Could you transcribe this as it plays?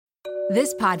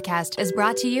This podcast is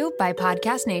brought to you by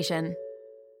Podcast Nation.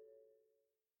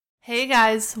 Hey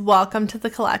guys, welcome to The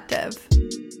Collective.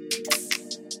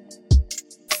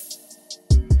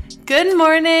 Good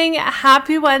morning,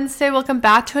 happy Wednesday, welcome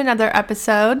back to another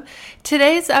episode.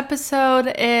 Today's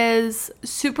episode is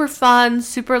super fun,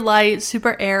 super light,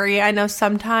 super airy. I know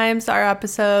sometimes our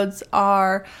episodes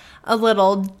are a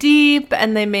little deep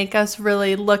and they make us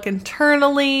really look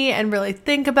internally and really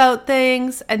think about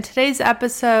things, and today's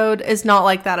episode is not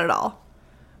like that at all.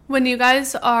 When you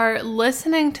guys are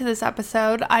listening to this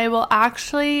episode, I will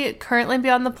actually currently be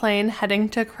on the plane heading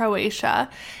to Croatia.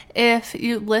 If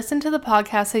you listened to the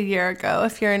podcast a year ago,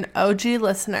 if you're an OG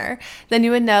listener, then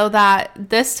you would know that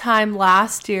this time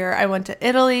last year I went to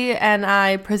Italy and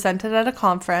I presented at a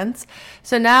conference.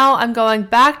 So now I'm going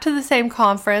back to the same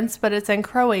conference, but it's in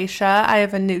Croatia. I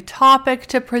have a new topic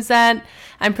to present.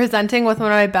 I'm presenting with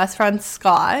one of my best friends,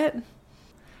 Scott.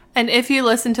 And if you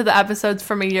listen to the episodes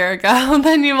from a year ago,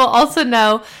 then you will also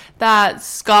know that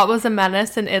Scott was a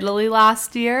menace in Italy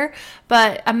last year,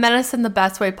 but a menace in the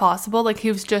best way possible. Like,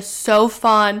 he was just so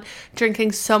fun,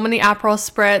 drinking so many Aperol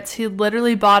Spritz. He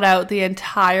literally bought out the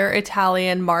entire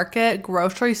Italian market,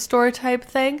 grocery store type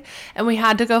thing, and we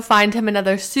had to go find him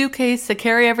another suitcase to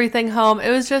carry everything home.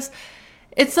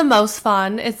 It's the most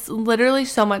fun. It's literally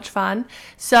so much fun.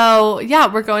 So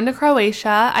yeah, we're going to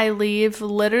Croatia. I leave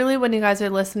literally when you guys are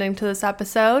listening to this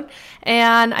episode,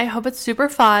 and I hope it's super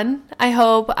fun. I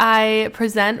hope I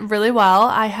present really well.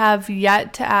 I have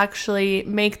yet to actually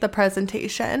make the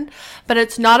presentation, but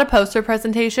it's not a poster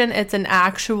presentation. It's an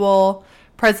actual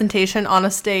presentation on a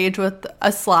stage with a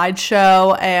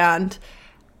slideshow and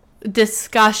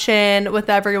discussion with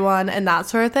everyone and that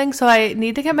sort of thing. So I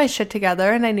need to get my shit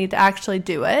together and I need to actually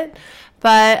do it,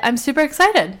 but I'm super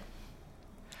excited.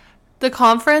 The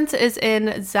conference is in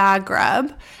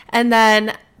Zagreb, and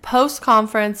then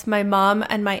post-conference my mom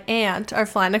and my aunt are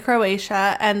flying to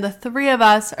Croatia, and the three of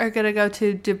us are going to go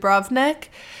to Dubrovnik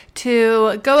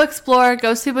to go explore,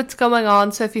 go see what's going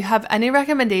on. So if you have any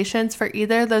recommendations for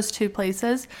either of those two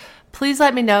places, please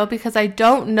let me know, because I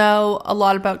don't know a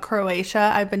lot about Croatia.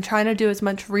 I've been trying to do as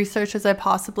much research as I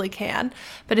possibly can.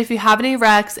 But if you have any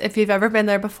recs, if you've ever been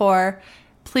there before,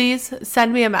 please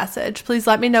send me a message. Please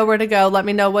let me know where to go. Let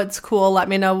me know what's cool. Let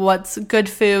me know what's good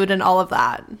food and all of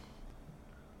that.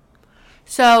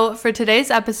 So for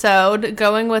today's episode,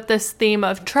 going with this theme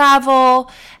of travel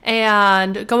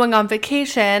and going on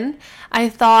vacation, I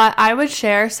thought I would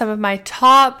share some of my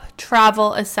top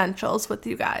travel essentials with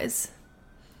you guys.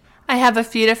 I have a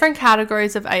few different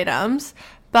categories of items,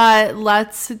 but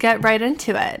let's get right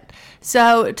into it.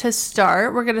 So to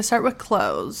start, we're going to start with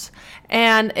clothes.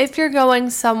 And if you're going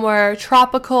somewhere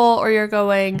tropical, or you're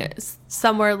going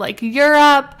somewhere like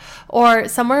Europe, or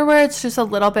somewhere where it's just a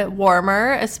little bit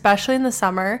warmer, especially in the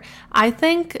summer, I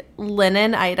think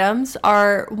linen items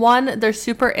are, one, they're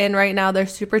super in right now, they're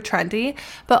super trendy,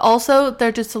 but also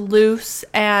they're just loose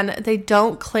and they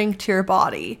don't cling to your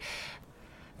body.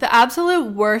 The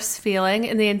absolute worst feeling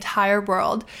in the entire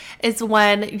world is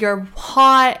when you're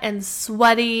hot and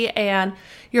sweaty and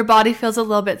your body feels a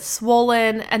little bit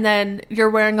swollen, and then you're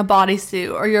wearing a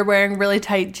bodysuit, or you're wearing really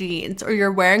tight jeans, or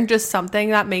you're wearing just something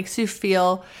that makes you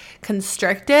feel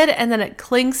constricted, and then it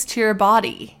clings to your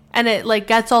body and it like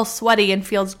gets all sweaty and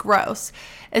feels gross.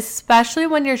 Especially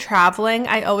when you're traveling,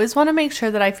 I always want to make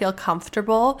sure that I feel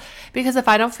comfortable, because if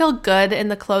I don't feel good in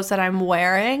the clothes that I'm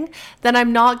wearing, then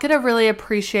I'm not going to really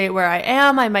appreciate where I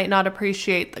am. I might not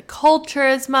appreciate the culture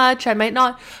as much. I might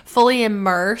not fully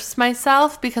immerse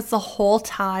myself, because the whole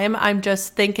time I'm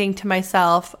just thinking to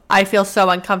myself, I feel so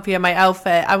uncomfy in my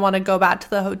outfit. I want to go back to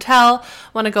the hotel,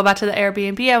 want to go back to the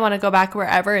Airbnb, I want to go back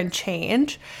wherever and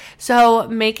change. So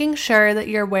making sure that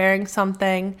you're wearing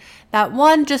something that,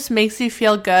 one, just makes you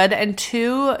feel good, and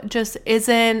two, just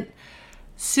isn't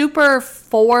super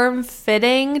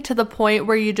form-fitting to the point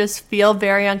where you just feel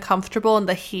very uncomfortable in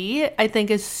the heat, I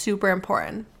think is super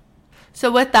important.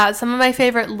 So with that, some of my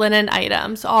favorite linen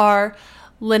items are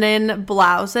linen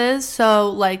blouses. So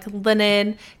like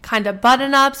linen kind of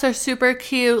button-ups are super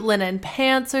cute. Linen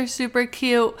pants are super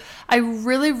cute. I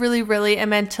really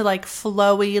am into like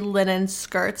flowy linen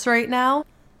skirts right now.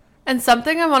 And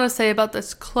something I want to say about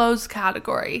this clothes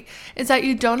category is that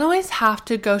you don't always have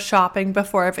to go shopping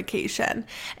before a vacation.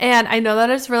 And I know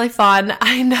that it's really fun.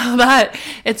 I know that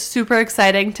it's super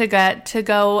exciting to get to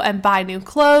go and buy new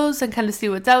clothes and kind of see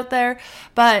what's out there.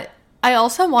 But I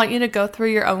also want you to go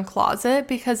through your own closet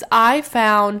because I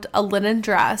found a linen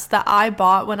dress that I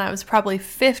bought when I was probably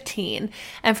 15,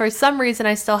 and for some reason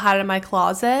I still had it in my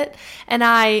closet, and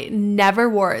I never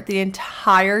wore it the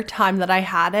entire time that I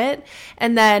had it.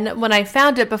 And then when I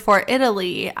found it before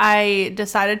Italy, I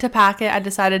decided to pack it. I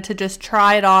decided to just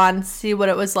try it on, see what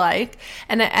it was like,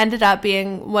 and it ended up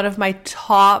being one of my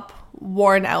top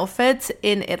worn outfits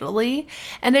in Italy.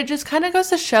 And it just kind of goes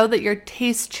to show that your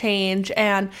tastes change,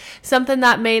 and something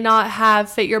that may not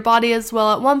have fit your body as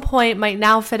well at one point might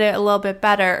now fit it a little bit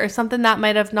better, or something that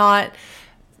might have not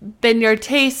been your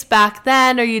taste back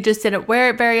then, or you just didn't wear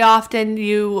it very often,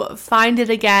 you find it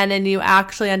again and you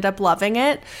actually end up loving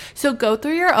it. So go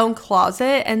through your own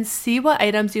closet and see what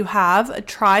items you have,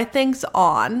 try things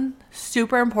on,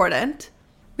 super important.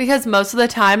 Because most of the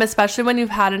time, especially when you've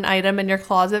had an item in your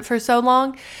closet for so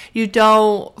long, you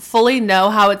don't fully know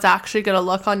how it's actually going to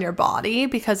look on your body,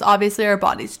 because obviously our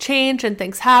bodies change and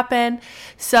things happen.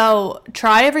 So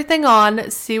try everything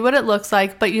on, see what it looks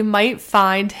like, but you might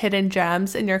find hidden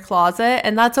gems in your closet,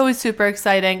 and that's always super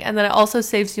exciting. And then it also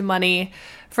saves you money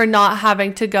for not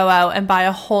having to go out and buy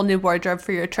a whole new wardrobe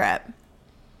for your trip.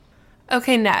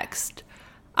 Okay, next.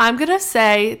 I'm going to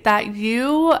say that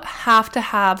you have to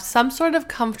have some sort of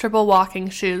comfortable walking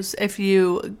shoes if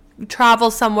you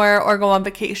travel somewhere or go on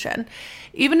vacation.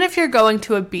 Even if you're going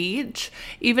to a beach,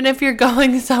 even if you're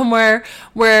going somewhere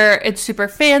where it's super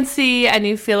fancy and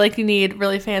you feel like you need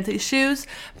really fancy shoes,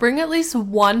 bring at least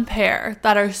one pair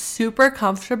that are super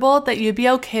comfortable that you'd be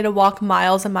okay to walk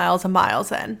miles and miles and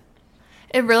miles in.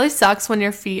 It really sucks when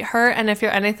your feet hurt, and if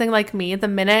you're anything like me, the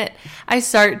minute I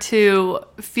start to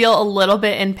feel a little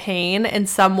bit in pain in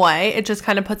some way, it just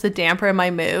kind of puts a damper in my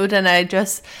mood, and I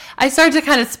start to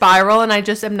kind of spiral, and I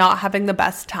just am not having the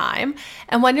best time.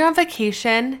 And when you're on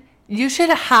vacation, you should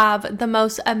have the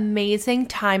most amazing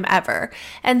time ever.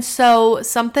 And so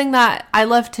something that I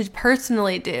love to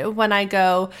personally do when I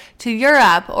go to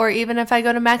Europe, or even if I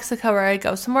go to Mexico or I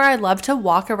go somewhere, I love to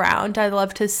walk around. I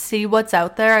love to see what's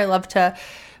out there. I love to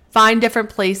find different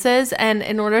places. And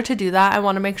in order to do that, I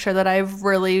want to make sure that I have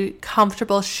really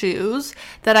comfortable shoes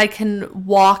that I can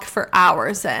walk for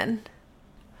hours in.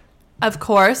 Of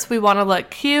course, we want to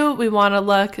look cute. We want to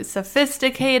look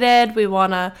sophisticated. We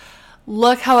want to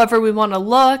look however we want to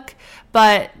look,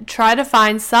 but try to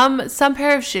find some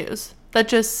pair of shoes that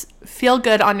just feel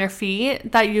good on your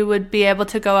feet, that you would be able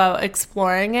to go out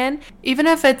exploring in. Even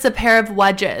if it's a pair of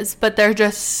wedges, but they're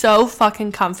just so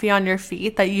fucking comfy on your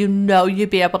feet that you know you'd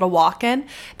be able to walk in,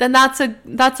 then that's a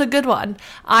good one.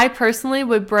 I personally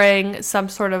would bring some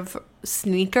sort of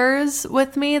sneakers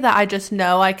with me that I just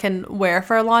know I can wear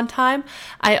for a long time.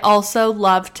 I also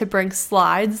love to bring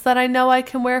slides that I know I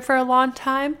can wear for a long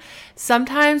time.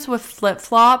 Sometimes with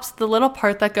flip-flops, the little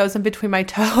part that goes in between my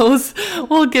toes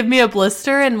will give me a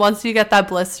blister, and once you get that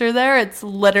blister there, it's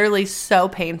literally so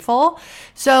painful.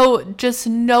 So just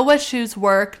know what shoes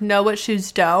work, know what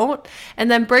shoes don't, and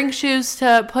then bring shoes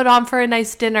to put on for a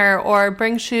nice dinner, or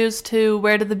bring shoes to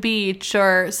wear to the beach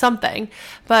or something.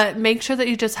 But make sure that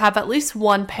you just have at least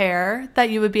one pair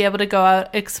that you would be able to go out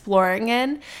exploring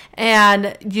in,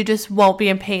 and you just won't be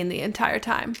in pain the entire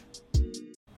time.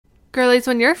 Girlies,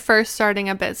 when you're first starting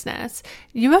a business,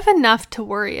 you have enough to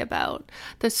worry about.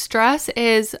 The stress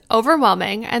is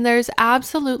overwhelming, and there's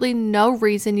absolutely no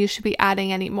reason you should be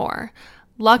adding any more.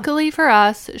 Luckily for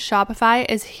us, Shopify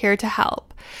is here to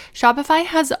help. Shopify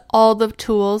has all the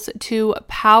tools to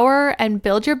power and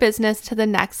build your business to the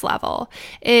next level.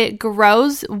 It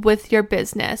grows with your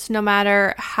business, no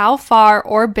matter how far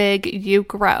or big you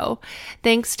grow.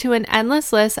 Thanks to an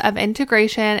endless list of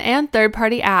integration and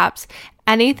third-party apps,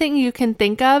 anything you can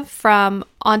think of, from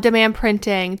on-demand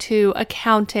printing to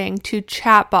accounting to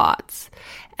chatbots,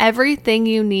 everything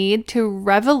you need to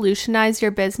revolutionize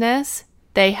your business,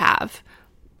 they have.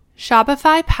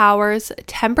 Shopify powers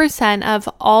 10% of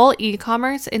all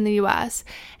e-commerce in the US,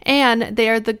 and they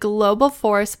are the global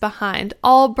force behind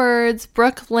Allbirds,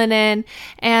 Brooklinen,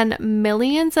 and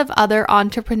millions of other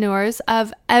entrepreneurs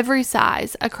of every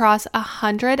size across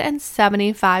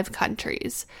 175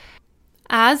 countries.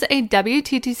 As a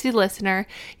WTTC listener,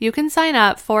 you can sign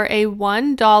up for a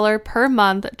 $1 per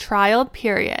month trial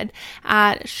period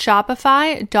at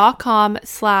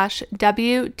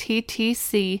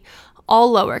shopify.com/WTTC,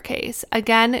 all lowercase.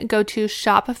 Again, go to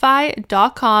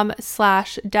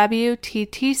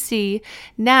shopify.com/WTTC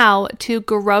now to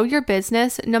grow your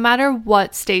business no matter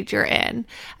what stage you're in.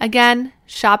 Again,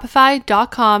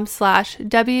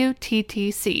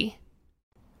 shopify.com/WTTC.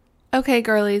 Okay,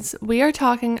 girlies, we are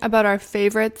talking about our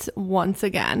favorites once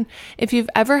again. If you've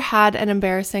ever had an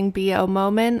embarrassing BO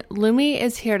moment, Lumi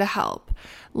is here to help.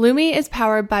 Lume is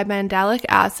powered by mandelic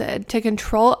acid to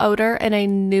control odor in a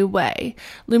new way.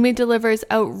 Lume delivers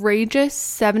outrageous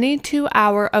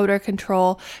 72-hour odor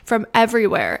control from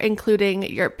everywhere, including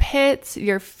your pits,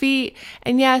 your feet,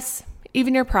 and yes,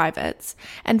 even your privates.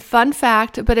 And fun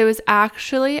fact, but it was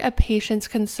actually a patient's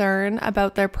concern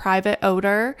about their private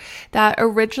odor that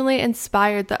originally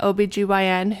inspired the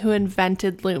OBGYN who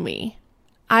invented Lume.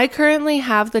 I currently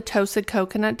have the toasted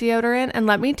coconut deodorant, and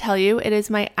let me tell you, it is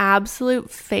my absolute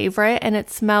favorite and it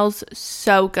smells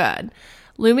so good.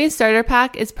 Lume Starter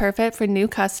Pack is perfect for new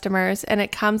customers, and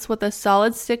it comes with a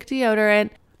solid stick deodorant,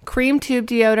 cream tube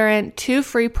deodorant, 2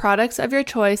 free products of your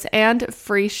choice, and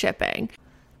free shipping.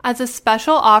 As a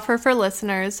special offer for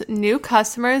listeners, new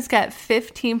customers get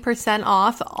 15%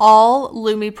 off all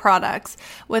Lume products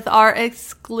with our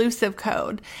exclusive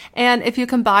code. And if you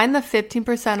combine the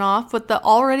 15% off with the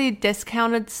already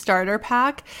discounted starter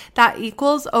pack, that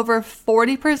equals over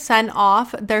 40%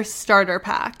 off their starter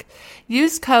pack.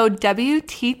 Use code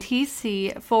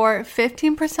WTTC for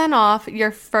 15% off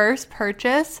your first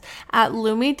purchase at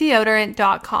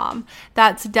lumedeodorant.com.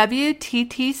 That's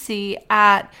WTTC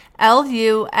at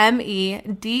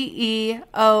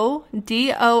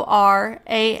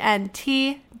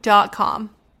LumeDeodorant.com.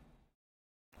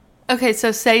 Okay,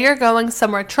 so say you're going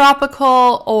somewhere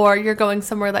tropical, or you're going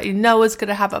somewhere that you know is going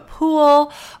to have a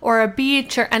pool or a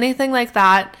beach or anything like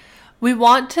that. We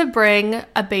want to bring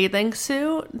a bathing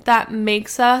suit that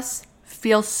makes us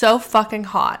feel so fucking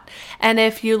hot. And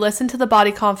if you listen to the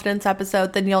body confidence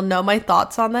episode, then you'll know my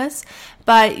thoughts on this.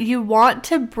 But you want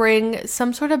to bring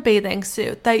some sort of bathing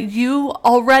suit that you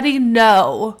already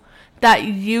know that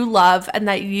you love and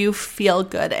that you feel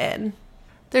good in.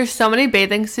 There's so many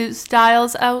bathing suit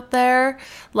styles out there,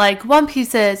 like one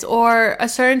pieces or a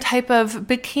certain type of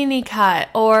bikini cut,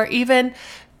 or even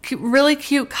really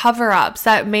cute cover-ups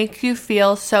that make you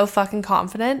feel so fucking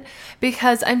confident,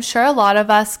 because I'm sure a lot of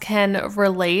us can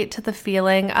relate to the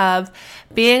feeling of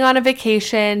being on a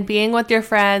vacation, being with your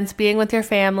friends, being with your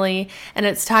family, and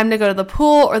it's time to go to the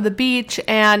pool or the beach,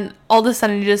 and all of a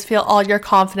sudden you just feel all your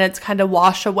confidence kind of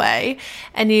wash away,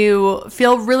 and you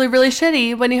feel really, really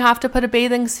shitty when you have to put a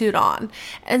bathing suit on.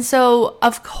 And so,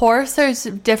 of course, there's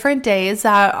different days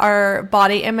that our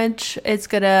body image is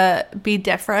gonna be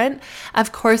different.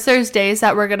 Of course, there's days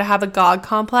that we're gonna have a God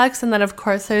complex, and then of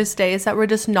course there's days that we're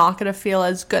just not gonna feel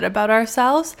as good about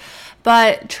ourselves.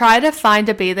 But try to find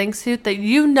a bathing suit that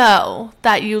you know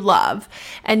that you love,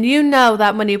 and you know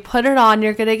that when you put it on,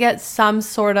 you're going to get some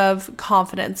sort of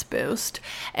confidence boost.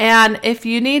 And if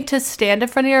you need to stand in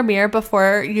front of your mirror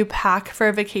before you pack for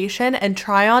a vacation and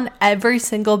try on every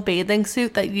single bathing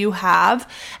suit that you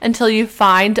have until you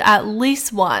find at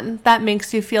least one that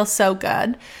makes you feel so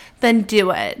good, then do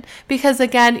it. Because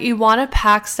again, you want to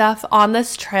pack stuff on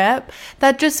this trip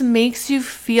that just makes you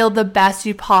feel the best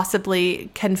you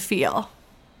possibly can feel.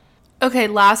 Okay,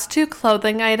 last 2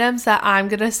 clothing items that I'm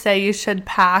going to say you should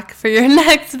pack for your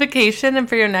next vacation and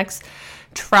for your next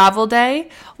travel day.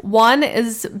 One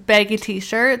is baggy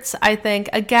t-shirts. I think,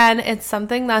 again, it's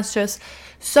something that's just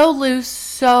so loose,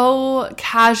 so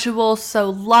casual, so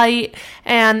light.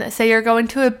 And say you're going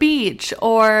to a beach,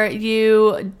 or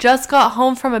you just got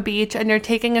home from a beach and you're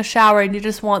taking a shower and you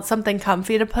just want something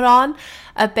comfy to put on,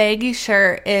 a baggy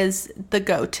shirt is the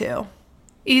go-to.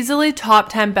 Easily top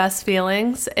 10 best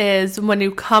feelings is when you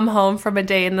come home from a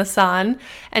day in the sun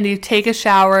and you take a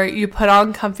shower, you put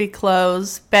on comfy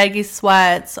clothes, baggy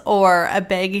sweats, or a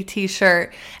baggy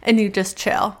t-shirt, and you just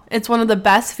chill. It's one of the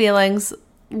best feelings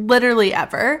literally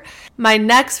ever. My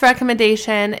next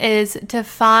recommendation is to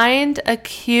find a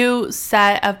cute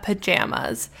set of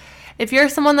pajamas. If you're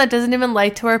someone that doesn't even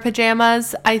like to wear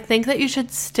pajamas, I think that you should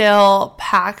still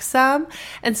pack some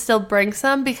and still bring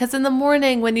some, because in the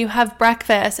morning when you have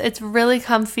breakfast, it's really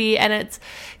comfy and it's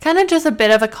kind of just a bit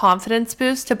of a confidence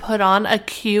boost to put on a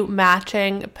cute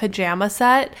matching pajama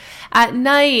set. At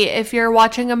night, if you're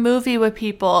watching a movie with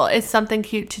people, it's something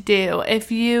cute to do.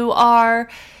 If you are,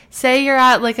 say you're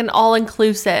at like an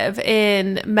all-inclusive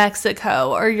in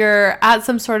Mexico, or you're at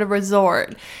some sort of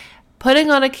resort,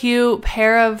 putting on a cute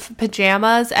pair of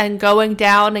pajamas and going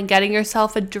down and getting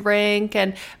yourself a drink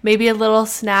and maybe a little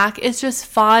snack is just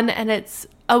fun, and it's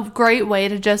a great way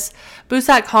to just boost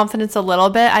that confidence a little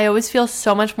bit. I always feel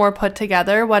so much more put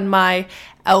together when my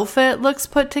outfit looks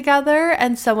put together,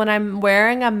 and so when I'm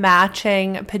wearing a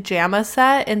matching pajama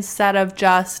set instead of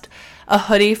just a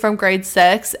hoodie from grade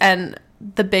 6 and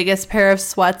the biggest pair of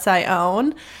sweats I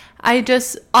own, I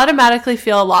just automatically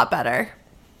feel a lot better.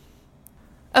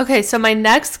 Okay, so my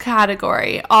next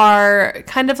category are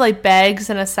kind of like bags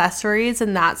and accessories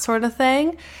and that sort of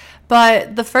thing.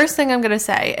 But the first thing I'm going to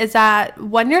say is that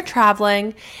when you're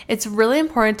traveling, it's really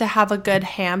important to have a good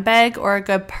handbag or a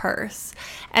good purse.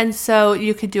 And so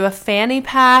you could do a fanny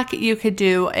pack, you could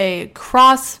do a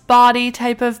crossbody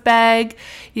type of bag,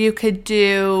 you could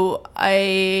do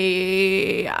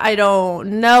I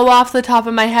don't know off the top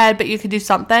of my head, but you could do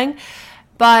something.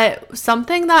 But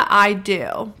something that I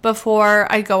do before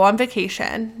I go on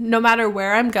vacation, no matter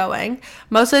where I'm going,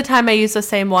 most of the time I use the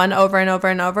same one over and over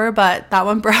and over, but that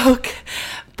one broke.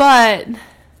 But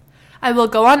I will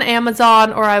go on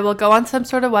Amazon or I will go on some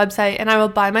sort of website and I will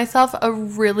buy myself a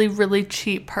really, really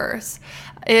cheap purse.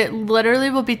 It literally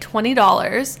will be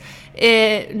 $20.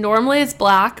 It normally is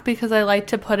black because I like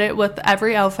to put it with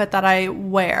every outfit that I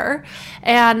wear.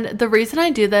 And the reason I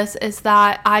do this is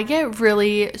that I get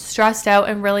really stressed out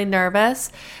and really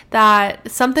nervous that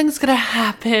something's going to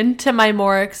happen to my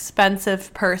more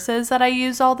expensive purses that I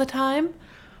use all the time.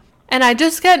 And I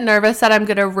just get nervous that I'm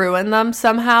going to ruin them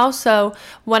somehow. So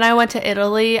when I went to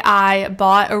Italy, I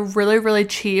bought a really, really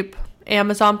cheap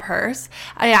Amazon purse.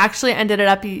 I actually ended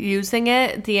up using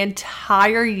it the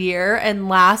entire year, and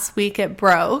last week it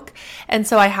broke. And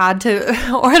so I had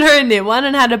to order a new one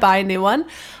and had to buy a new one.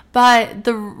 But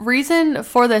the reason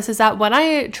for this is that when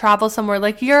I travel somewhere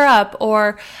like Europe,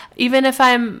 or even if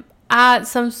I'm at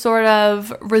some sort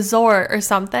of resort or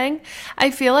something,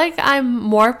 I feel like I'm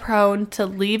more prone to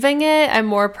leaving it, I'm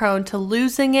more prone to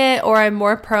losing it, or I'm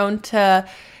more prone to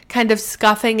kind of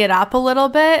scuffing it up a little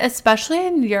bit, especially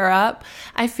in Europe.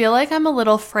 I feel like I'm a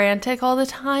little frantic all the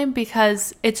time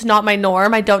because it's not my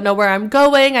norm. I don't know where I'm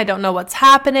going. I don't know what's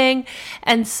happening.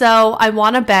 And so I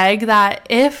want a bag that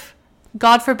if,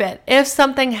 God forbid, if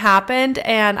something happened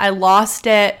and I lost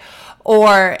it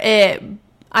or it,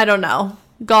 I don't know,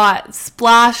 got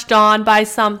splashed on by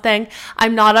something,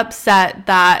 I'm not upset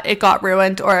that it got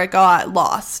ruined or it got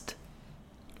lost.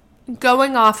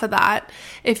 Going off of that,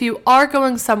 if you are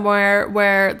going somewhere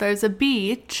where there's a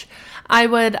beach, I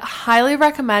would highly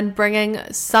recommend bringing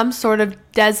some sort of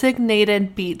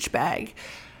designated beach bag.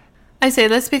 I say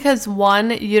this because, one,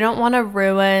 you don't want to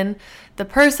ruin the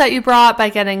purse that you brought by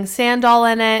getting sand all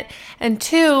in it, and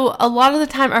two, a lot of the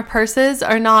time our purses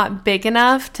are not big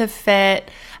enough to fit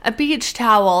a beach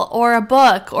towel or a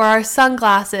book or our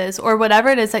sunglasses or whatever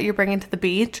it is that you're bringing to the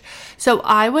beach. So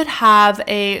I would have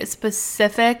a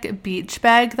specific beach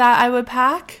bag that I would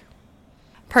pack.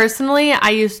 Personally, I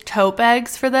use tote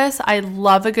bags for this. I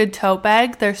love a good tote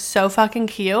bag. They're so fucking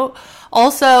cute.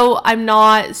 Also, I'm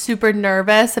not super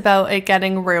nervous about it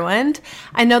getting ruined.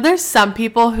 I know there's some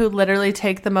people who literally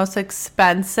take the most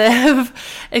expensive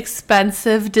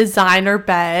designer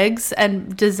bags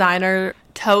and designer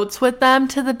totes with them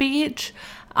to the beach.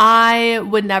 I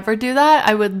would never do that.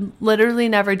 I would literally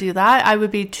never do that. I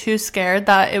would be too scared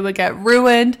that it would get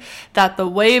ruined, that the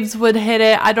waves would hit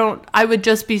it. I would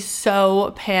just be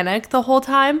so panicked the whole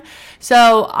time.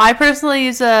 So I personally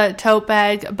use a tote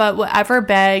bag, but whatever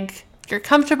bag you're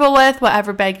comfortable with,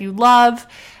 whatever bag you love,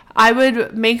 I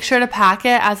would make sure to pack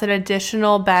it as an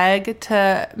additional bag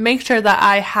to make sure that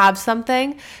I have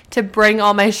something to bring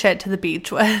all my shit to the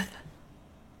beach with.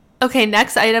 Okay,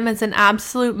 next item is an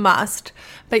absolute must,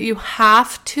 but you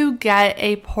have to get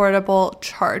a portable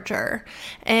charger.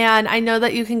 And I know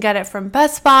that you can get it from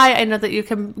Best Buy. I know that you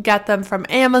can get them from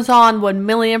Amazon,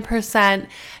 1,000,000%.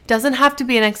 Doesn't have to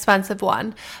be an expensive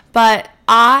one. But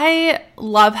I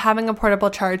love having a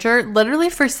portable charger, literally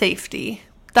for safety.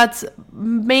 That's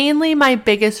mainly my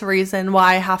biggest reason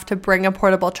why I have to bring a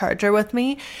portable charger with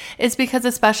me, is because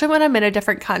especially when I'm in a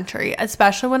different country,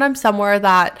 especially when I'm somewhere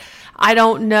that I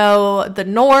don't know the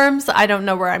norms, I don't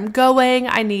know where I'm going,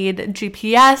 I need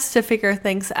GPS to figure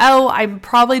things out, I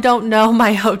probably don't know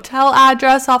my hotel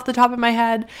address off the top of my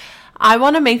head. I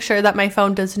want to make sure that my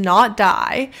phone does not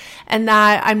die and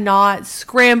that I'm not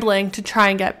scrambling to try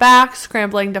and get back,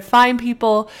 scrambling to find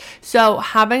people. So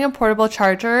having a portable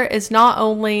charger is not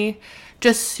only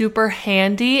just super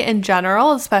handy in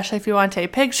general, especially if you want to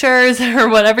take pictures or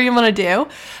whatever you want to do,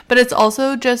 but it's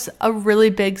also just a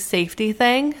really big safety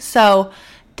thing. So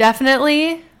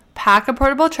definitely pack a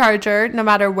portable charger no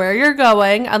matter where you're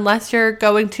going, unless you're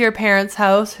going to your parents'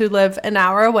 house who live an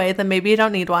hour away, then maybe you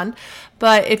don't need one.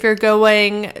 But if you're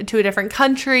going to a different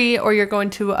country, or you're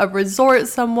going to a resort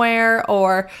somewhere,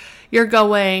 or you're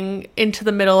going into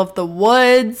the middle of the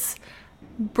woods,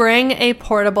 bring a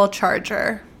portable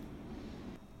charger.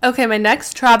 Okay, my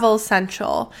next travel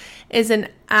essential is an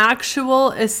actual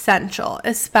essential,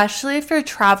 especially if you're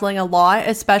traveling a lot,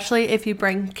 especially if you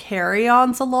bring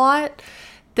carry-ons a lot.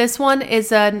 This one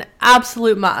is an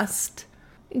absolute must.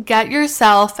 get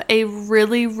yourself a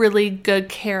really, really good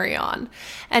carry-on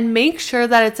and make sure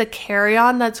that it's a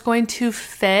carry-on that's going to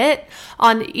fit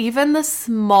on even the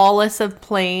smallest of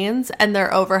planes and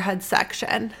their overhead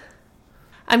section.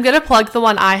 I'm going to plug the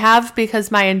one I have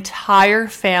because my entire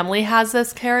family has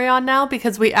this carry-on now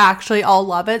because we actually all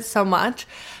love it so much.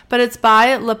 But it's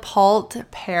by Le Palt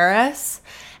Paris,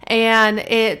 and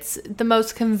it's the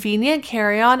most convenient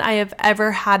carry-on I have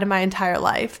ever had in my entire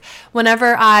life.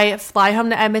 Whenever I fly home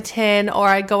to Edmonton or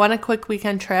I go on a quick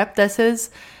weekend trip, this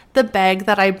is the bag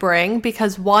that I bring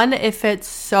because one, it fits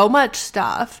so much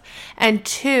stuff, and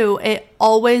two, it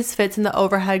always fits in the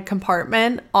overhead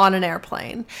compartment on an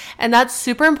airplane. And that's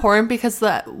super important because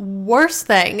the worst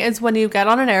thing is when you get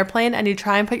on an airplane and you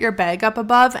try and put your bag up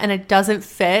above and it doesn't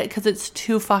fit because it's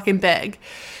too fucking big.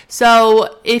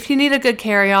 So if you need a good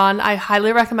carry-on, I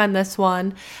highly recommend this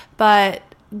one, but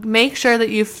make sure that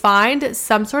you find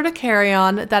some sort of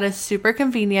carry-on that is super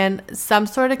convenient, some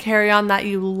sort of carry-on that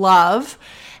you love,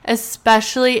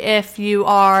 especially if you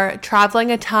are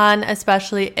traveling a ton,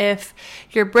 especially if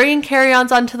you're bringing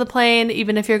carry-ons onto the plane,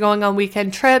 even if you're going on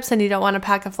weekend trips and you don't want to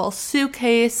pack a full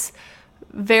suitcase.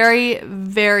 Very,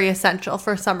 very essential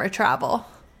for summer travel.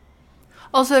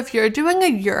 Also, if you're doing a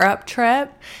Europe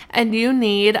trip and you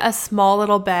need a small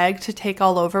little bag to take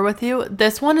all over with you,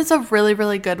 this one is a really,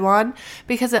 really good one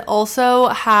because it also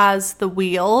has the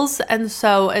wheels, and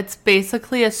so it's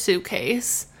basically a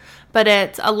suitcase, but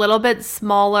it's a little bit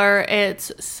smaller.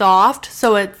 It's soft,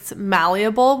 so it's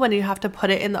malleable when you have to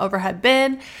put it in the overhead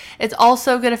bin. It's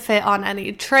also going to fit on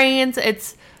any trains.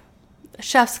 It's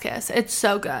chef's kiss. It's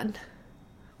so good.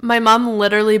 My mom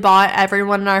literally bought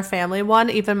everyone in our family one.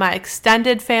 Even my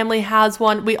extended family has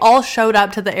one. We all showed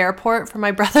up to the airport for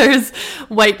my brother's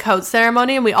white coat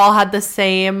ceremony, and we all had the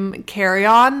same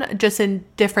carry-on, just in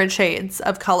different shades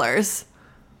of colors.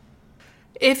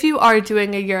 If you are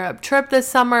doing a Europe trip this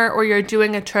summer or you're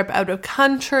doing a trip out of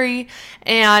country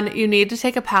and you need to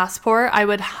take a passport, I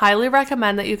would highly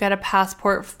recommend that you get a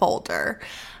passport folder.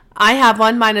 I have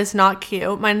one. Mine is not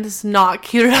cute. Mine is not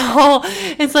cute at all.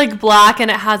 It's like black and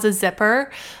it has a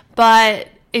zipper. But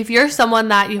if you're someone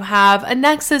that you have a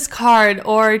Nexus card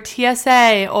or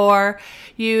TSA, or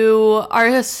you are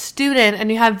a student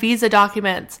and you have visa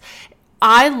documents,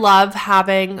 I love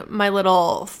having my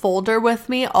little folder with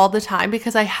me all the time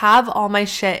because I have all my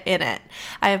shit in it.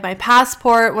 I have my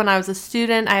passport. When I was a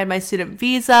student, I had my student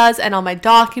visas and all my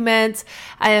documents.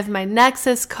 I have my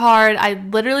Nexus card. I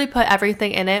literally put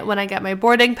everything in it. When I get my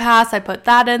boarding pass, I put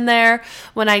that in there.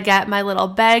 When I get my little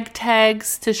bag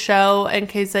tags to show in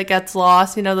case it gets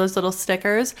lost, you know, those little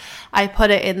stickers, I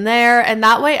put it in there. And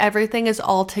that way everything is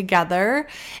all together.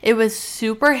 It was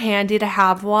super handy to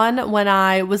have one when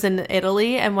I was in Italy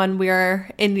and when we were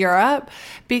in Europe,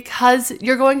 because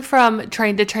you're going from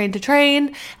train to train to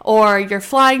train, or you're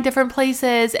flying different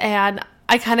places, and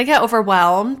I kind of get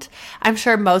overwhelmed. I'm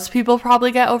sure most people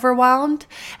probably get overwhelmed,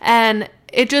 and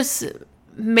it just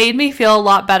made me feel a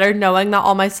lot better knowing that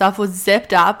all my stuff was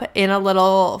zipped up in a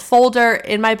little folder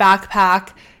in my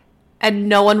backpack and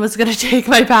no one was going to take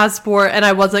my passport and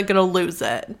I wasn't going to lose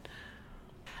it.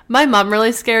 My mom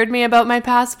really scared me about my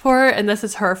passport, and this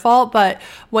is her fault, but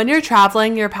when you're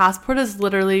traveling, your passport is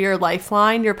literally your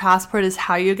lifeline. Your passport is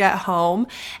how you get home.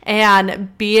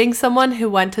 And being someone who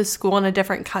went to school in a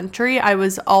different country, I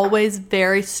was always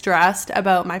very stressed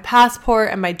about my passport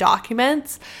and my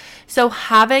documents. So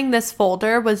having this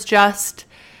folder was just,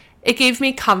 it gave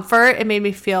me comfort. It made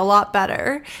me feel a lot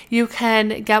better. You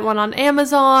can get one on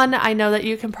Amazon. I know that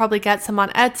you can probably get some on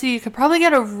Etsy. You could probably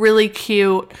get a really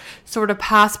cute sort of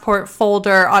passport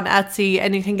folder on Etsy,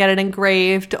 and you can get it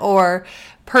engraved or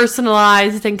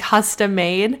personalized and custom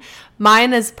made.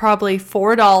 Mine is probably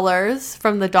 $4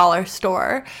 from the dollar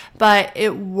store, but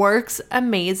it works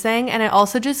amazing, and it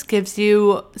also just gives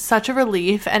you such a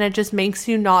relief, and it just makes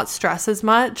you not stress as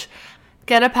much.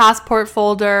 Get a passport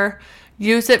folder.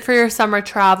 Use it for your summer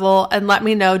travel, and let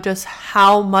me know just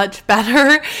how much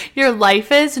better your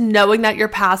life is knowing that your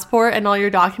passport and all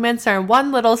your documents are in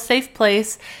one little safe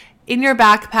place in your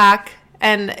backpack.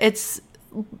 And it's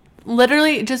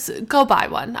literally, just go buy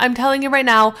one. I'm telling you right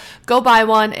now, go buy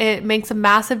one. It makes a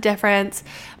massive difference.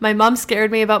 My mom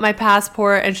scared me about my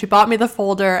passport and she bought me the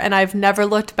folder, and I've never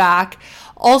looked back.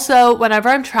 Also, whenever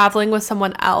I'm traveling with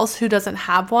someone else who doesn't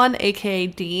have one, aka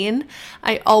Dean,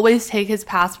 I always take his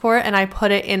passport and I put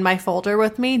it in my folder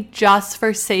with me just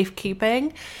for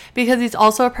safekeeping, because he's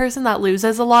also a person that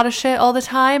loses a lot of shit all the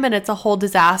time and it's a whole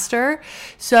disaster.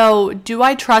 So do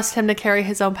I trust him to carry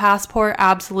his own passport?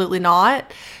 Absolutely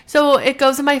not. So it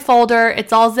goes in my folder,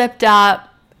 it's all zipped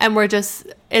up, and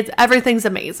everything's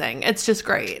amazing. It's just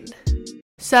great.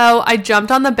 So I jumped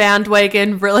on the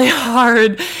bandwagon really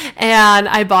hard and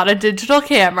I bought a digital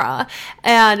camera.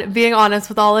 And being honest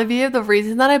with all of you, the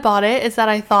reason that I bought it is that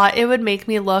I thought it would make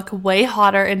me look way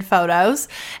hotter in photos.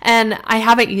 And I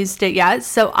haven't used it yet,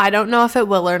 so I don't know if it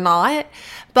will or not.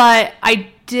 But I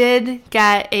did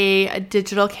get a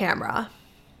digital camera.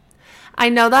 I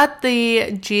know that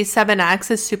the G7X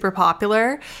is super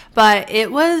popular, but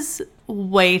it was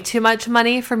way too much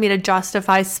money for me to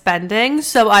justify spending,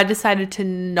 so I decided to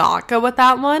not go with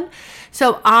that one.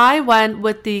 So I went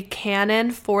with the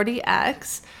Canon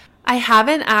 40X. I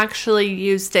haven't actually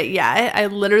used it yet. I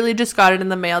literally just got it in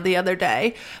the mail the other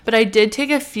day, but I did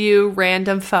take a few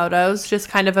random photos just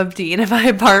kind of Dean in my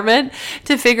apartment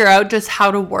to figure out just how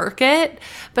to work it.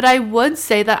 But I would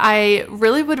say that I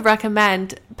really would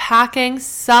recommend packing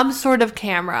some sort of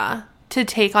camera to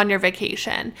take on your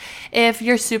vacation. If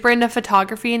you're super into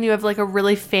photography and you have like a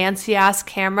really fancy ass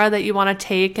camera that you want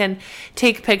to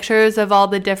take pictures of all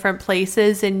the different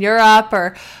places in Europe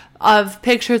or of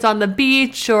pictures on the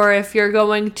beach, or if you're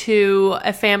going to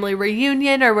a family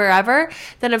reunion or wherever,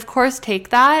 then of course take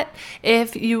that.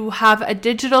 If you have a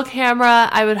digital camera,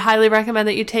 I would highly recommend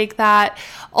that you take that.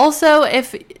 Also,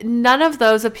 if none of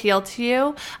those appeal to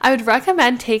you, I would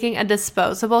recommend taking a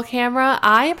disposable camera.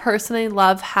 I personally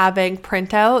love having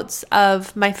printouts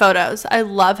of my photos. I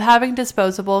love having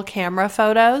disposable camera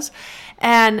photos,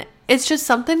 and it's just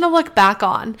something to look back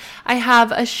on. I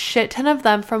have a shit ton of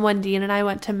them from when Dean and I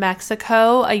went to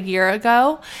Mexico a year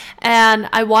ago, and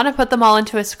I want to put them all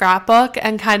into a scrapbook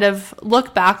and kind of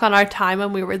look back on our time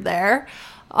when we were there.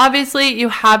 Obviously, you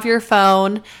have your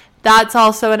phone. That's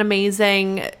also an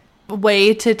amazing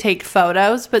way to take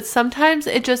photos, but sometimes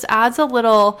it just adds a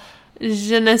little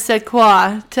je ne sais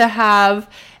quoi to have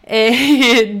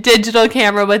a digital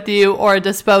camera with you or a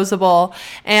disposable,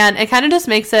 and it kind of just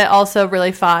makes it also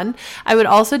really fun. I would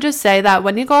also just say that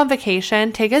when you go on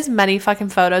vacation, take as many fucking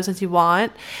photos as you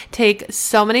want. Take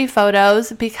so many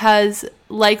photos because,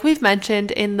 like we've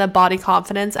mentioned in the body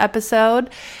confidence episode,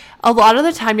 a lot of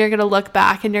the time you're going to look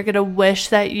back and you're going to wish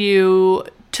that you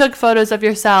took photos of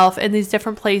yourself in these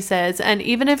different places. And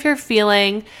even if you're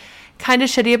feeling kind of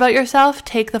shitty about yourself,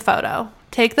 take the photo.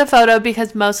 Take the photo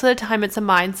because most of the time it's a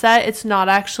mindset. It's not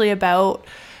actually about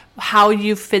how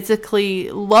you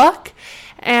physically look.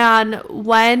 And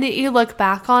when you look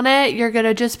back on it, you're going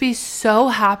to just be so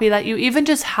happy that you even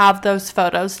just have those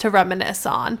photos to reminisce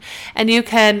on. And you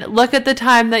can look at the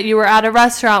time that you were at a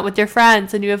restaurant with your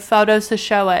friends and you have photos to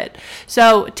show it.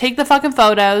 So take the fucking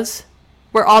photos.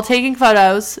 We're all taking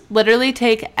photos. Literally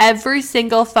take every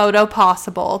single photo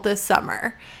possible this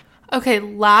summer. Okay,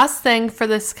 last thing for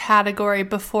this category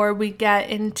before we get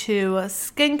into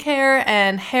skincare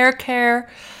and hair care,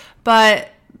 but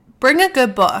bring a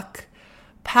good book.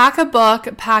 Pack a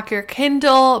book, pack your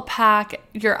Kindle, pack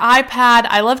your iPad.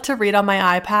 I love to read on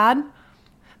my iPad,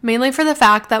 mainly for the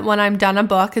fact that when I'm done a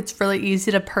book, it's really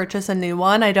easy to purchase a new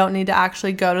one. I don't need to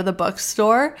actually go to the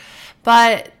bookstore,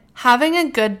 but having a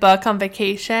good book on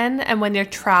vacation and when you're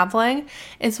traveling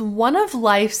is one of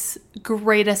life's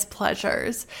greatest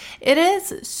pleasures. It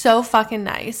is so fucking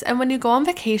nice. And when you go on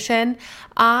vacation,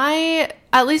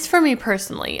 at least for me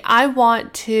personally, I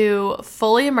want to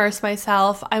fully immerse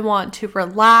myself. I want to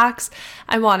relax.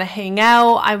 I want to hang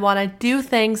out. I want to do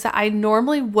things that I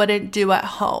normally wouldn't do at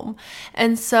home.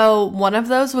 And so one of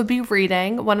those would be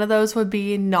reading. One of those would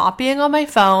be not being on my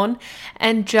phone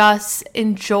and just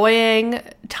enjoying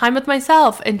time with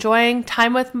myself, enjoying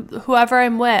time with whoever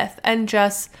I'm with, and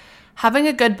just having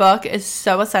a good book is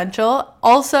so essential.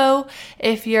 Also,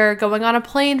 if you're going on a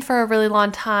plane for a really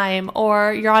long time,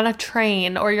 or you're on a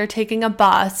train, or you're taking a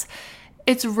bus,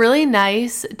 it's really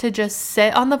nice to just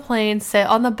sit on the plane, sit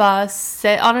on the bus,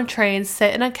 sit on a train,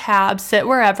 sit in a cab, sit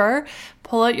wherever,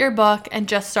 pull out your book, and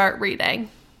just start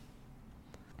reading.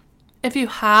 If you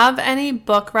have any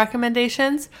book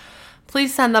recommendations,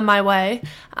 please send them my way.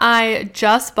 I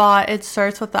just bought It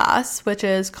Starts With Us, which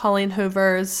is Colleen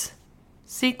Hoover's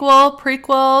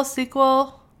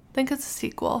prequel, I think it's a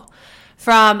sequel,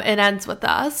 from It Ends With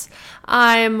Us.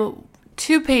 I'm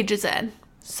 2 pages in,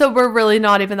 so we're really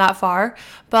not even that far,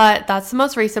 but that's the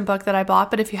most recent book that I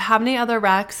bought. But if you have any other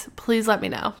recs, please let me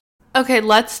know. Okay,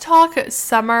 let's talk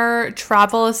summer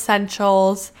travel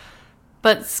essentials,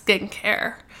 but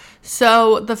skincare.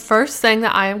 So the first thing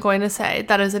that I am going to say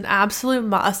that is an absolute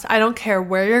must, I don't care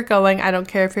where you're going, I don't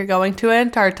care if you're going to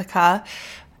Antarctica,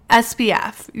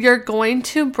 SPF. You're going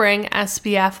to bring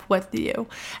SPF with you,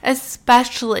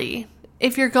 especially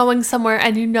if you're going somewhere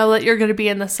and you know that you're going to be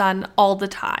in the sun all the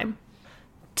time.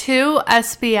 2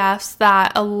 SPFs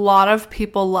that a lot of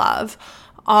people love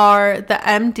are the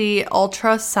MD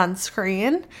Ultra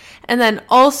Sunscreen. And then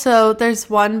also there's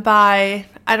one by,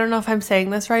 I don't know if I'm saying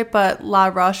this right, but La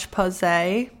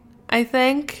Roche-Posay, I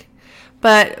think.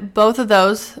 But both of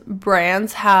those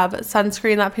brands have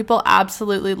sunscreen that people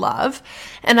absolutely love.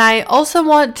 And I also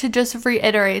want to just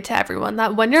reiterate to everyone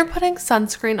that when you're putting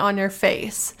sunscreen on your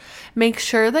face, make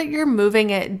sure that you're moving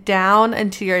it down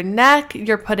into your neck,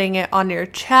 you're putting it on your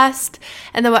chest,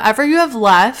 and then whatever you have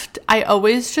left, I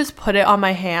always just put it on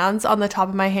my hands, on the top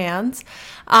of my hands.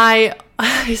 I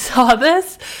saw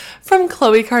this from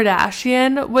Khloe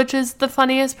Kardashian, which is the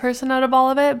funniest person out of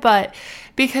all of it, but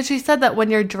because she said that when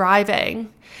you're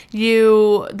driving,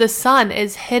 the sun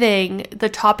is hitting the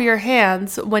top of your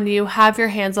hands when you have your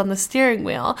hands on the steering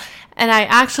wheel. And I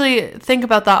actually think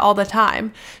about that all the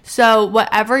time. So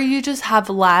whatever you just have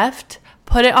left,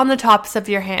 put it on the tops of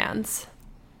your hands.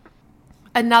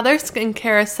 Another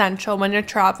skincare essential when you're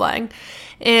traveling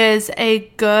is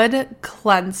a good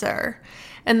cleanser.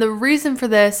 And the reason for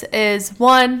this is,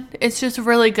 one, it's just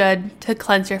really good to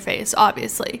cleanse your face,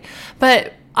 obviously.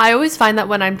 But I always find that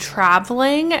when I'm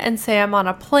traveling and say I'm on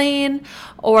a plane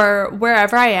or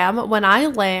wherever I am, when I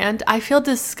land, I feel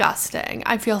disgusting.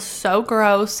 I feel so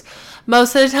gross.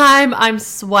 Most of the time, I'm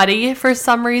sweaty for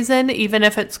some reason, even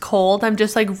if it's cold. I'm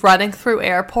just like running through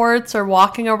airports or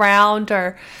walking around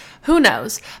or who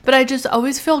knows, but I just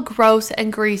always feel gross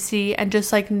and greasy and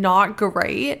just like not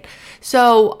great.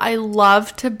 So I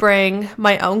love to bring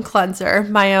my own cleanser,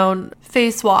 my own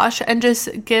face wash, and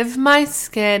just give my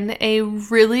skin a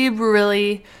really,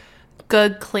 really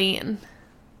good clean.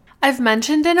 I've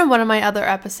mentioned it in one of my other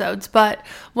episodes, but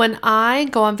when I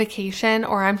go on vacation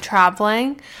or I'm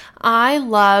traveling, I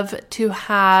love to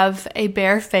have a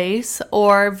bare face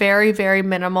or very, very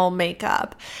minimal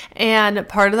makeup. And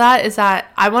part of that is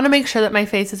that I want to make sure that my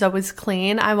face is always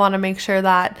clean. I want to make sure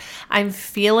that I'm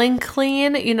feeling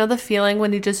clean. You know the feeling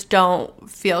when you just don't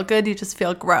feel good, you just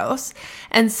feel gross.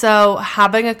 And so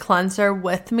having a cleanser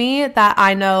with me that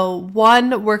I know,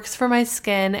 one, works for my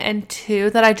skin, and two,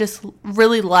 that I just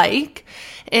really like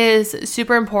is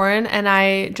super important. And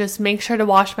I just make sure to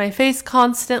wash my face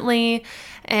constantly.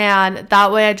 And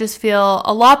that way I just feel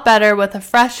a lot better with a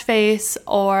fresh face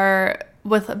or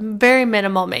with very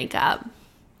minimal makeup.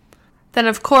 Then,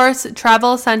 of course,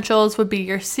 travel essentials would be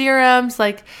your serums,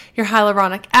 like your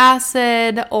hyaluronic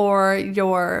acid or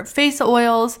your face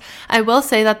oils. I will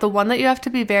say that the one that you have to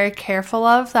be very careful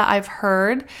of that I've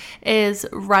heard is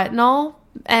retinol.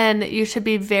 And you should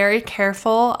be very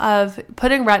careful of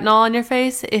putting retinol on your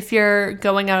face if you're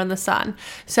going out in the sun.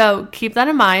 So keep that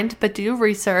in mind, but do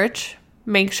research.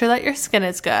 Make sure that your skin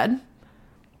is good.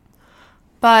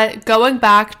 But going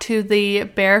back to the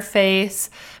bare face,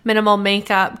 minimal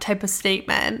makeup type of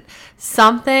statement,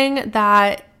 something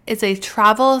that is a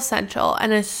travel essential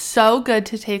and is so good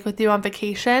to take with you on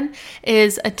vacation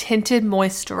is a tinted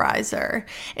moisturizer.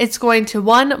 It's going to,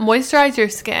 one, moisturize your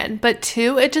skin, but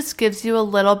two, it just gives you a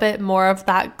little bit more of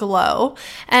that glow,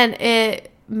 and it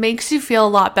makes you feel a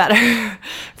lot better.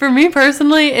 For me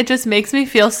personally, it just makes me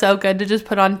feel so good to just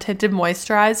put on tinted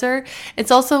moisturizer.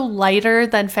 It's also lighter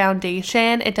than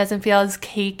foundation. It doesn't feel as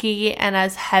cakey and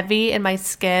as heavy in my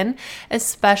skin,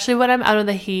 especially when I'm out of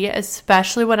the heat,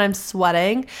 especially when I'm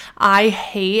sweating. I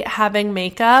hate having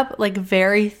makeup, like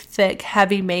very thick,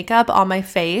 heavy makeup on my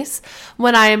face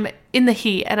when I'm in the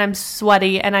heat and I'm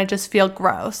sweaty and I just feel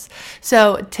gross.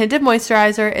 So tinted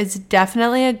moisturizer is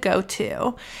definitely a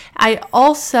go-to. I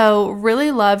also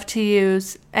really love to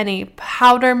use any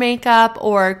powder makeup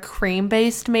or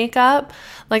cream-based makeup.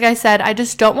 Like I said, I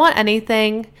just don't want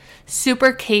anything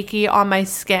super cakey on my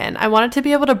skin. I want it to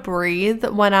be able to breathe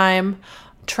when I'm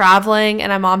traveling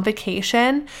and I'm on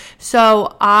vacation.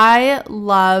 So I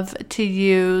love to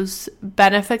use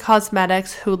Benefit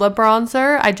Cosmetics Hoola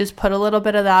Bronzer. I just put a little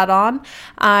bit of that on.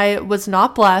 I was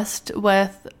not blessed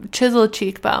with chiseled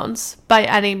cheekbones by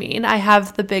any mean. I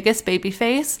have the biggest baby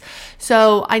face,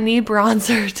 so I need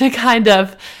bronzer to kind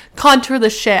of contour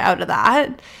the shit out of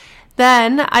that.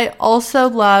 Then I also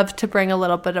love to bring a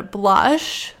little bit of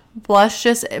blush. Blush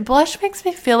makes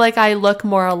me feel like I look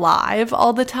more alive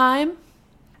all the time.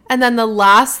 And then the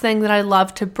last thing that I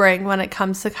love to bring when it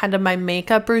comes to kind of my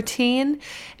makeup routine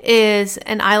is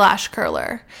an eyelash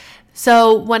curler.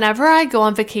 So whenever I go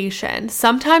on vacation,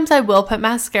 sometimes I will put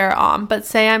mascara on, but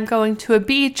say I'm going to a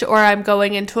beach or I'm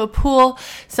going into a pool,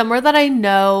 somewhere that I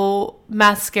know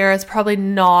mascara is probably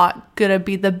not going to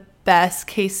be the best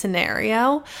case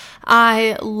scenario,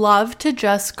 I love to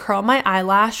just curl my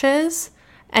eyelashes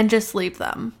and just leave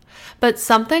them. But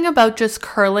something about just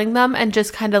curling them and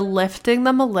just kind of lifting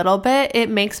them a little bit, it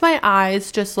makes my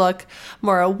eyes just look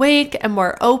more awake and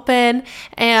more open.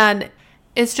 And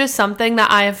It's just something that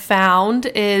I have found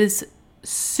is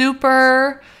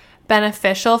super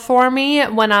beneficial for me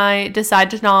when I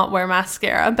decide to not wear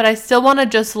mascara, but I still want to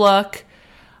just look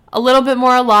a little bit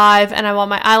more alive, and I want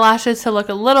my eyelashes to look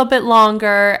a little bit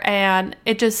longer, and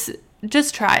it just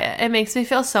try it. It makes me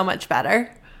feel so much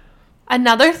better.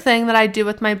 Another thing that I do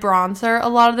with my bronzer a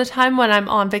lot of the time when I'm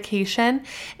on vacation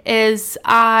is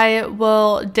I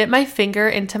will dip my finger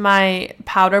into my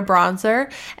powder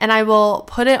bronzer and I will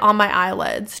put it on my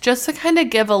eyelids just to kind of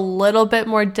give a little bit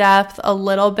more depth, a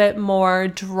little bit more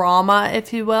drama,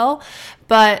 if you will.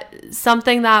 But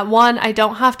something that, one, I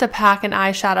don't have to pack an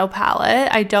eyeshadow palette.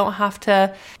 I don't have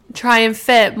to try and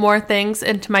fit more things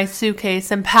into my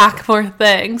suitcase and pack more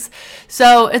things.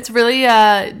 So it's really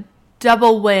a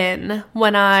double win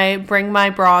when I bring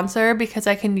my bronzer because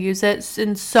I can use it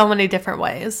in so many different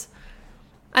ways.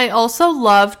 I also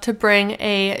love to bring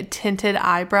a tinted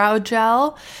eyebrow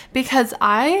gel because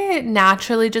I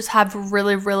naturally just have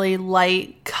really, really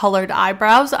light colored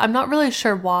eyebrows. I'm not really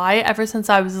sure why. Ever since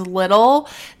I was little,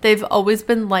 they've always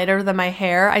been lighter than my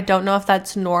hair. I don't know if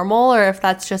that's normal or if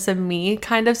that's just a me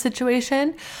kind of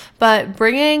situation, but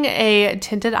bringing a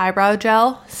tinted eyebrow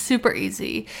gel, super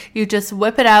easy. You just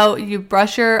whip it out, you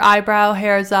brush your eyebrow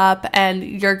hairs up, and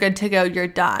you're good to go. You're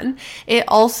done. It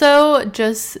also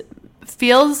just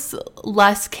feels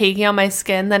less cakey on my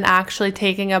skin than actually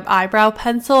taking an eyebrow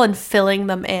pencil and filling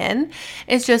them in.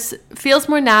 It just feels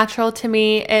more natural to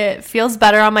me. It feels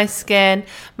better on my skin.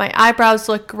 My eyebrows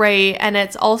look great, and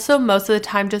it's also most of the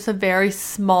time just a very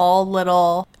small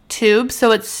little tube,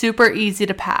 so it's super easy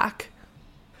to pack.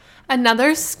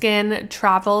 Another skin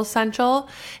travel essential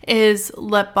is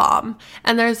lip balm.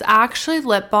 And there's actually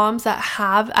lip balms that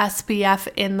have SPF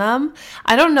in them.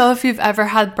 I don't know if you've ever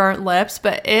had burnt lips,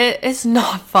 but it is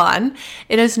not fun.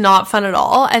 It is not fun at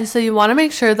all. And so you want to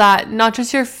make sure that not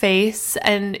just your face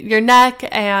and your neck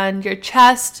and your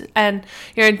chest and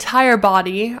your entire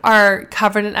body are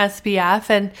covered in SPF,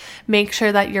 and make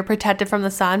sure that you're protected from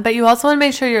the sun, but you also want to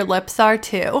make sure your lips are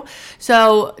too.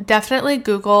 So definitely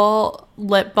Google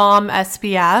lip balm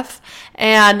SPF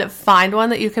and find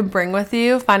one that you can bring with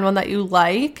you, find one that you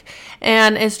like,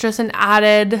 and it's just an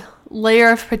added layer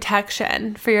of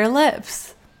protection for your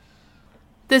lips.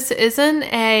 This isn't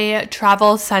a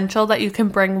travel essential that you can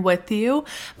bring with you,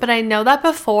 but I know that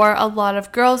before a lot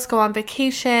of girls go on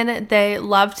vacation, they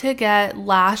love to get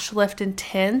lash lift and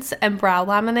tints and brow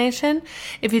lamination.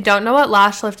 If you don't know what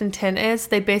lash lift and tint is,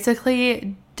 they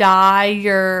basically dye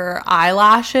your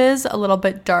eyelashes a little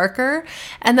bit darker,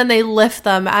 and then they lift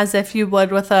them as if you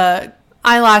would with a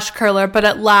eyelash curler, but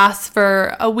it lasts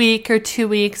for a week or 2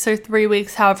 weeks or 3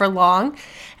 weeks, however long.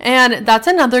 And that's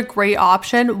another great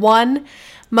option. One,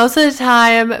 most of the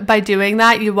time by doing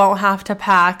that, you won't have to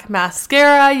pack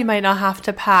mascara, you might not have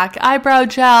to pack eyebrow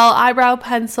gel, eyebrow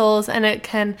pencils, and it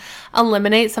can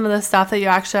eliminate some of the stuff that you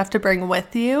actually have to bring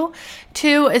with you.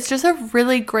 Two, it's just a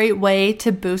really great way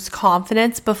to boost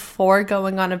confidence before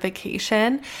going on a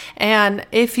vacation. And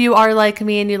if you are like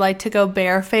me and you like to go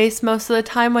barefaced most of the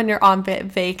time when you're on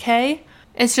vacay,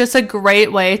 it's just a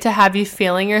great way to have you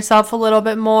feeling yourself a little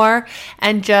bit more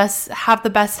and just have the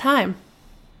best time.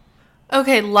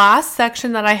 Okay, last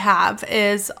section that I have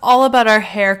is all about our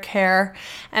hair care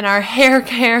and our hair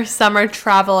care summer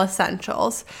travel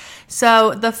essentials.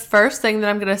 So the first thing that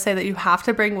I'm going to say that you have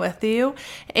to bring with you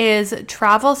is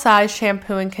travel size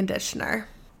shampoo and conditioner.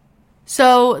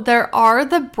 So there are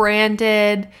the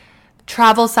branded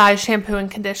travel size shampoo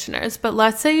and conditioners, but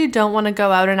let's say you don't want to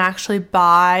go out and actually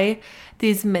buy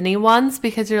these mini ones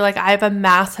because you're like, I have a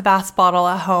massive ass bottle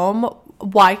at home.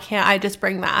 Why can't I just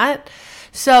bring that?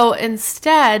 So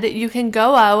instead, you can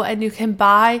go out and you can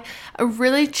buy a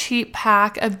really cheap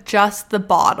pack of just the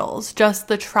bottles, just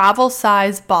the travel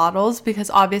size bottles, because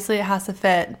obviously it has to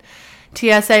fit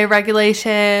TSA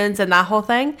regulations and that whole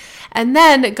thing. And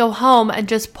then go home and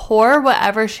just pour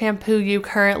whatever shampoo you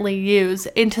currently use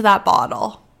into that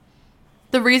bottle.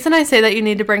 The reason I say that you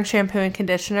need to bring shampoo and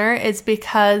conditioner is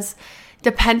because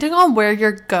depending on where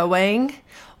you're going,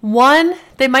 one,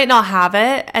 they might not have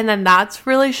it, and then that's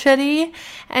really shitty.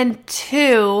 And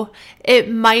two, it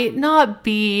might not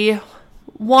be,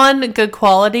 one, good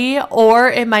quality, or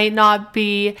it might not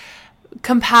be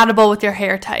compatible with your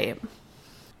hair type.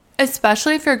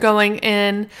 Especially if you're going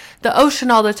in the ocean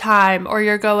all the time or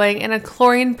you're going in a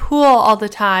chlorine pool all the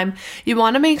time, you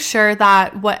want to make sure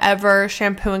that whatever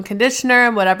shampoo and conditioner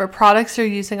and whatever products you're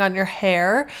using on your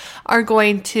hair are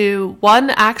going to,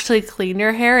 one, actually clean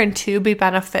your hair, and two, be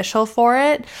beneficial for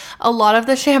it. A lot of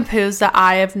the shampoos that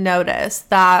I have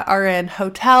noticed that are in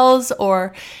hotels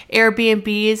or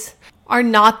Airbnbs are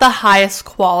not the highest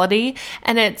quality.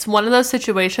 And it's one of those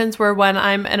situations where when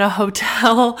I'm in a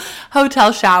hotel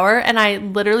shower and I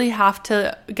literally have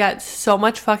to get so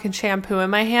much fucking shampoo in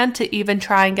my hand to even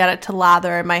try and get it to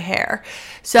lather in my hair.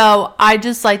 So I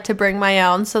just like to bring my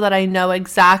own so that I know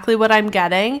exactly what I'm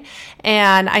getting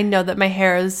and I know that my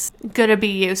hair is going to be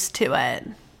used to it.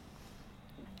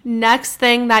 Next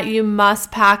thing that you must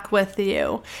pack with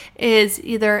you is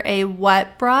either a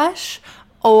wet brush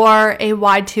or a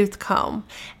wide tooth comb.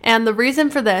 And the reason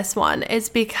for this one is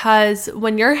because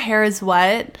when your hair is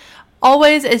wet,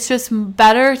 always it's just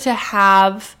better to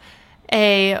have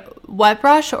a wet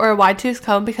brush or a wide tooth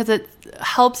comb because it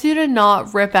helps you to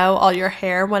not rip out all your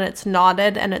hair when it's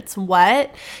knotted and it's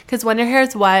wet, because when your hair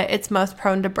is wet, it's most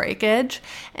prone to breakage.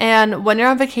 And when you're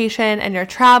on vacation and you're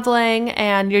traveling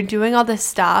and you're doing all this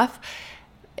stuff,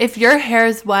 if your hair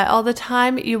is wet all the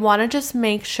time, you want to just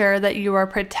make sure that you are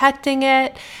protecting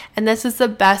it. And this is the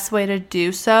best way to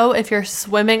do so. If you're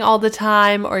swimming all the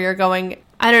time or you're going,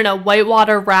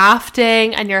 whitewater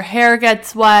rafting and your hair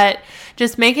gets wet,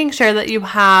 just making sure that you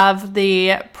have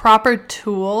the proper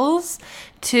tools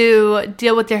to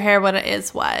deal with your hair when it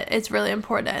is wet. It's really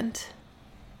important.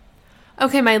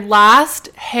 Okay, my last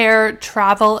hair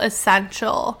travel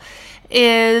essential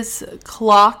is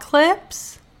claw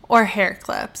clips or hair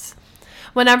clips.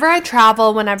 Whenever I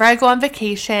travel, whenever I go on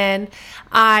vacation,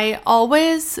 I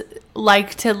always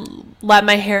like to let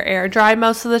my hair air dry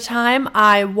most of the time.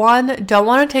 I, don't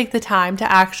want to take the time to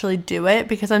actually do it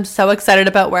because I'm so excited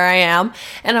about where I am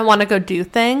and I want to go do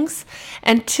things.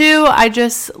 And 2, I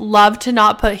just love to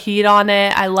not put heat on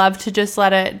it. I love to just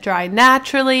let it dry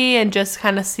naturally and just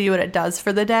kind of see what it does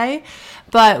for the day.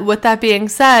 But with that being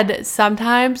said,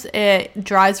 sometimes it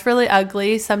dries really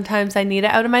ugly. Sometimes I need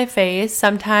it out of my face.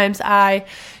 Sometimes I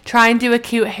try and do a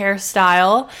cute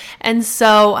hairstyle. And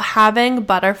so having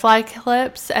butterfly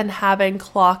clips and having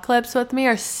claw clips with me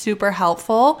are super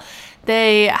helpful.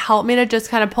 They help me to just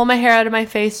kind of pull my hair out of my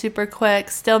face super quick,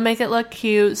 still make it look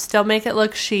cute, still make it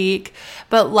look chic,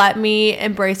 but let me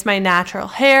embrace my natural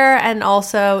hair and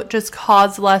also just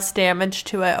cause less damage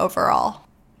to it overall.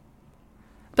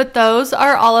 But those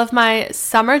are all of my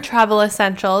summer travel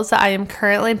essentials that I am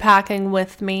currently packing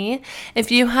with me. If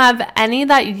you have any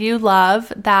that you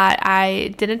love that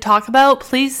I didn't talk about,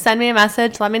 please send me a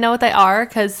message. Let me know what they are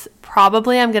because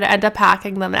probably I'm going to end up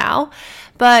packing them now.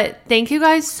 But thank you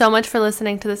guys so much for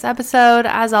listening to this episode.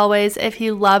 As always, if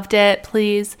you loved it,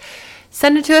 please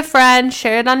send it to a friend,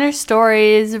 share it on your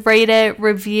stories, rate it,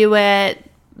 review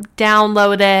it,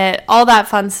 download it, all that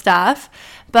fun stuff.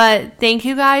 But thank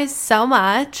you guys so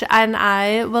much, and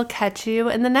I will catch you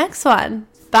in the next one.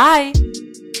 Bye!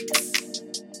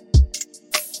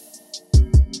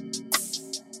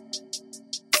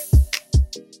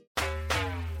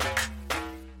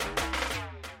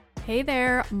 Hey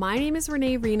there, my name is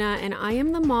Renee Rena and I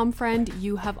am the mom friend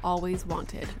you have always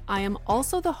wanted. I am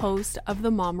also the host of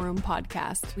the Mom Room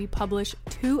podcast. We publish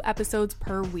 2 episodes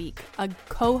per week, a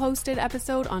co-hosted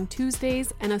episode on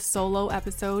Tuesdays and a solo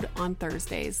episode on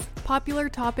Thursdays. Popular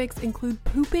topics include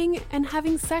pooping and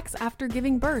having sex after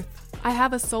giving birth. I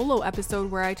have a solo episode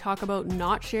where I talk about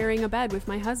not sharing a bed with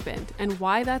my husband and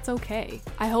why that's okay.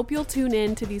 I hope you'll tune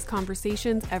in to these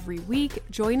conversations every week.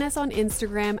 Join us on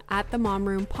Instagram at the Mom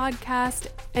Room podcast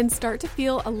and start to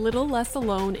feel a little less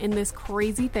alone in this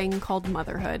crazy thing called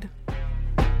motherhood.